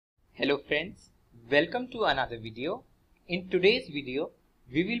Hello friends, welcome to another video. In today's video,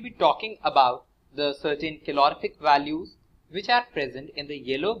 we will be talking about the certain calorific values which are present in the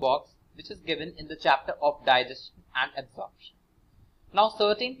yellow box which is given in the chapter of digestion and absorption. Now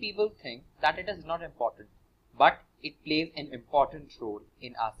certain people think that it is not important, but it plays an important role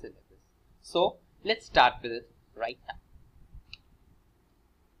in our syllabus. So let's start with it right now.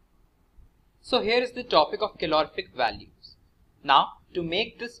 So here is the topic of calorific values. Now to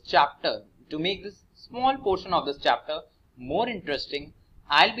make this small portion of this chapter more interesting,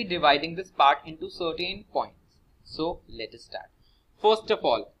 I'll be dividing this part into certain points. So let us start. First of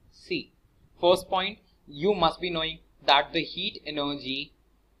all, see, first point, you must be knowing that the heat energy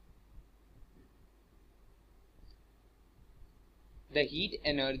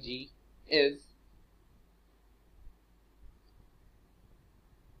is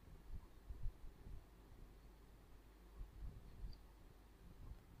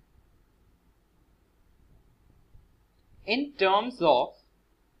in terms of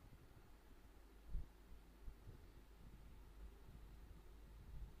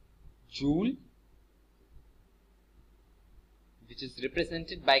joule, which is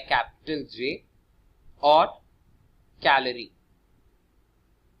represented by capital J, or calorie,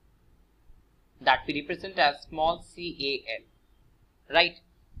 that we represent as small cal. Right?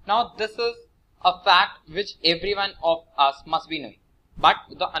 Now this is a fact which everyone of us must be knowing. But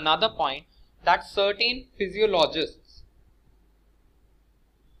the another point, that certain physiologists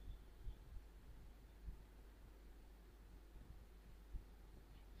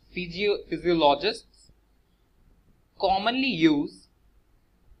commonly use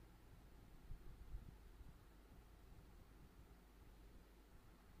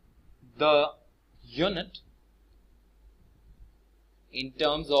the unit in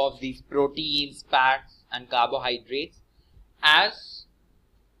terms of these proteins, fats and carbohydrates as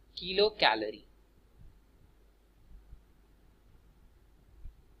kilocalorie.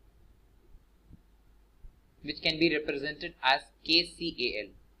 Which can be represented as kcal.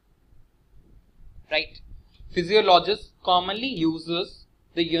 Right? Physiologists commonly uses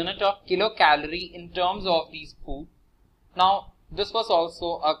the unit of kilocalorie in terms of these food. Now, this was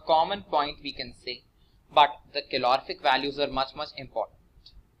also a common point we can say, but the calorific values are much important.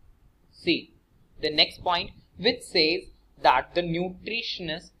 See, the next point which says that the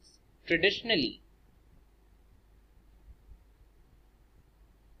nutritionists traditionally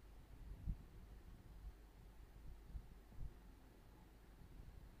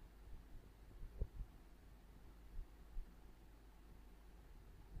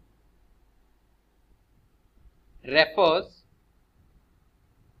refers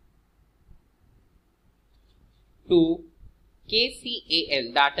to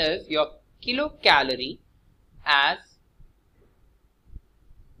kcal, that is your kilocalorie, as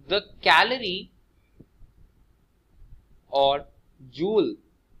the calorie or joule.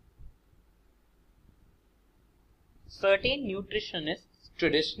 Certain nutritionists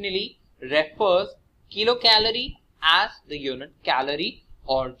traditionally refers kilocalorie as the unit calorie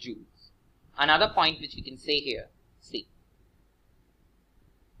or joule. Another point which we can say here, see,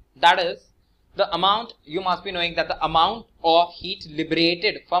 that is the amount, you must be knowing that the amount of heat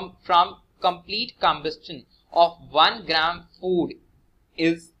liberated from complete combustion of 1 gram food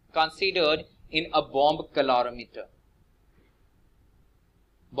is considered in a bomb calorimeter.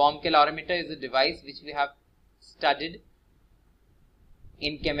 Bomb calorimeter is a device which we have studied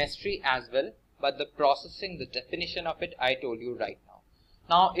in chemistry as well, but the processing, the definition of it, I told you right now.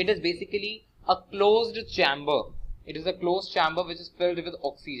 Now it is basically a closed chamber. It is a closed chamber which is filled with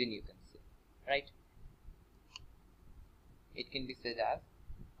oxygen, you can say. Right? It can be said as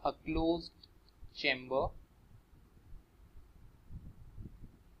a closed chamber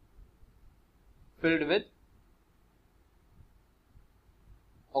filled with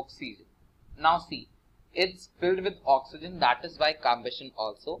oxygen. Now see, it's filled with oxygen, that is why combustion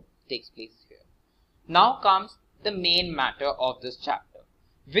also takes place here. Now comes the main matter of this chapter,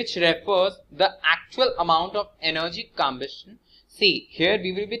 which refers the actual amount of energy combustion. See, here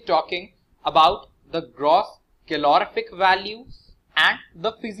we will be talking about the gross calorific values and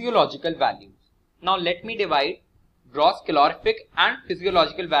the physiological values. Now let me divide gross calorific and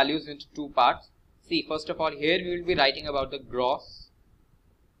physiological values into two parts. See, first of all, here we will be writing about the gross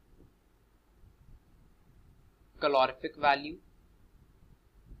calorific value,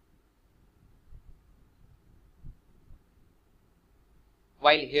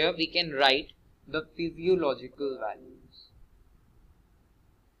 while here we can write the physiological values.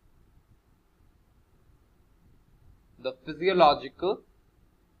 The physiological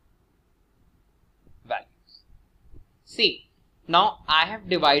values. See, Now I have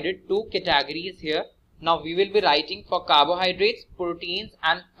divided two categories here. Now we will be writing for carbohydrates, proteins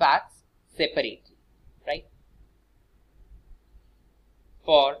and fats separately, right?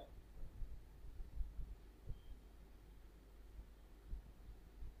 For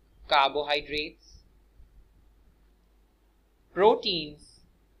carbohydrates, proteins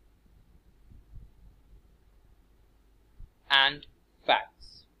and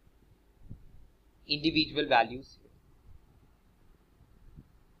fats, individual values here.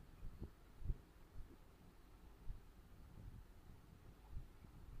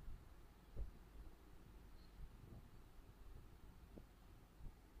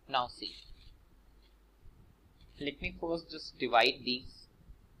 Now see, let me first just divide these.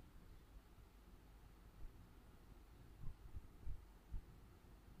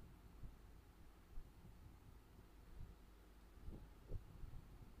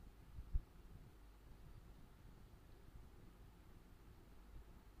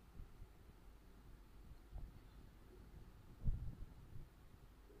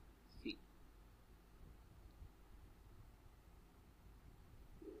 See,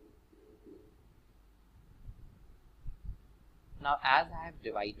 now as I have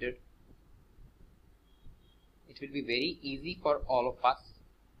divided, it will be very easy for all of us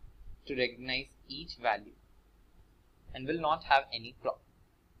to recognize each value and will not have any problem.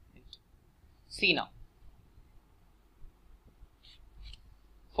 See now,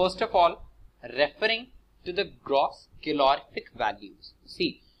 first of all, referring to the gross calorific values.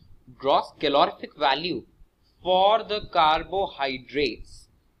 See, gross calorific value for the carbohydrates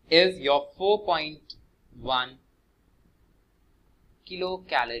is your 4.1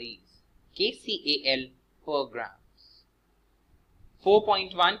 kilocalories, kcal per grams.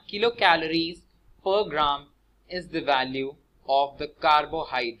 4.1 kilocalories per gram is the value of the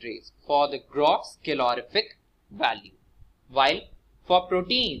carbohydrates for the gross calorific value. While for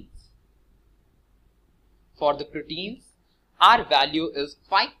proteins, our value is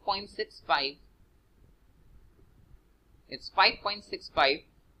 5.65. It's 5.65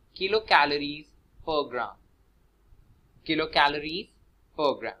 kilocalories per gram. Kilocalories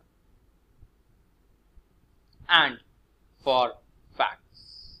per gram. And for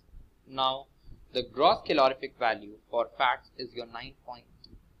fats, now the gross calorific value for fats is your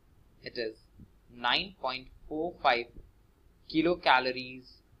 9.45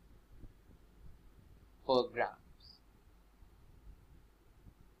 kilocalories per grams.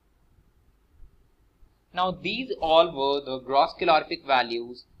 Now these all were the gross calorific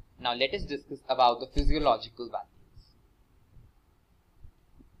values. Now let us discuss about the physiological values.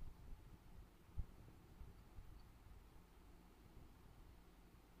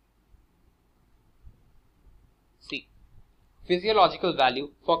 See, physiological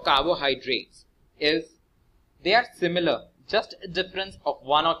value for carbohydrates is, they are similar, just a difference of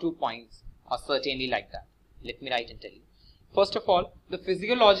 1 or 2 points are certainly like that. Let me write and tell you. First of all, the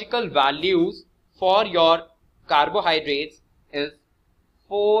physiological values for your carbohydrates is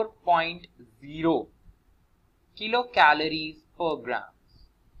 4.0 kilocalories per gram.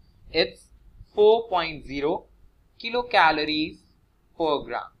 It's 4.0 kilocalories per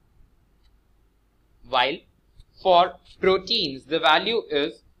gram. While for proteins, the value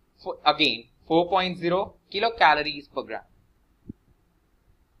is again 4.0 kilocalories per gram.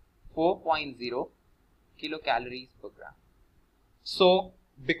 4.0 kilocalories per gram. So,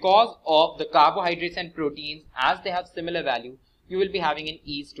 because of the carbohydrates and proteins, as they have similar value, you will be having an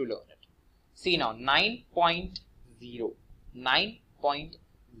ease to learn it. See now,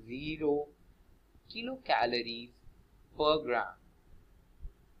 9.0 kilocalories per gram.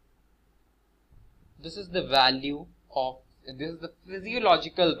 This is the value of, this is the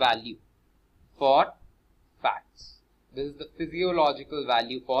physiological value for fats. This is the physiological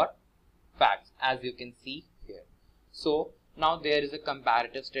value for fats, as you can see here. So now there is a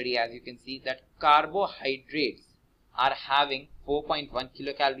comparative study, as you can see, that carbohydrates are having 4.1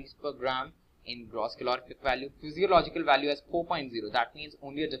 kilocalories per gram in gross calorific value. Physiological value as 4.0. That means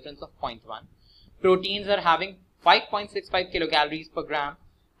only a difference of 0.1. Proteins are having 5.65 kilocalories per gram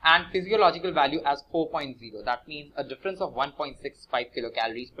and physiological value as 4.0. That means a difference of 1.65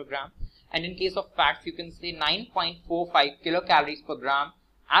 kilocalories per gram. And in case of fats, you can say 9.45 kilocalories per gram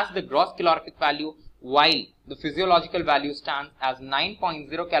as the gross calorific value, while the physiological value stands as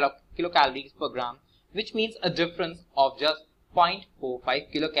 9.0 kilocalories per gram, which means a difference of just 0.45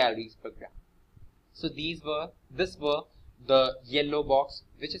 kilocalories per gram. So this were the yellow box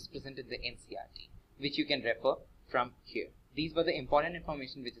which is present in the NCERT, which you can refer from here. These were the important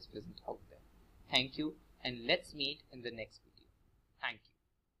information which is present out there. Thank you, and let's meet in the next video. Thank you.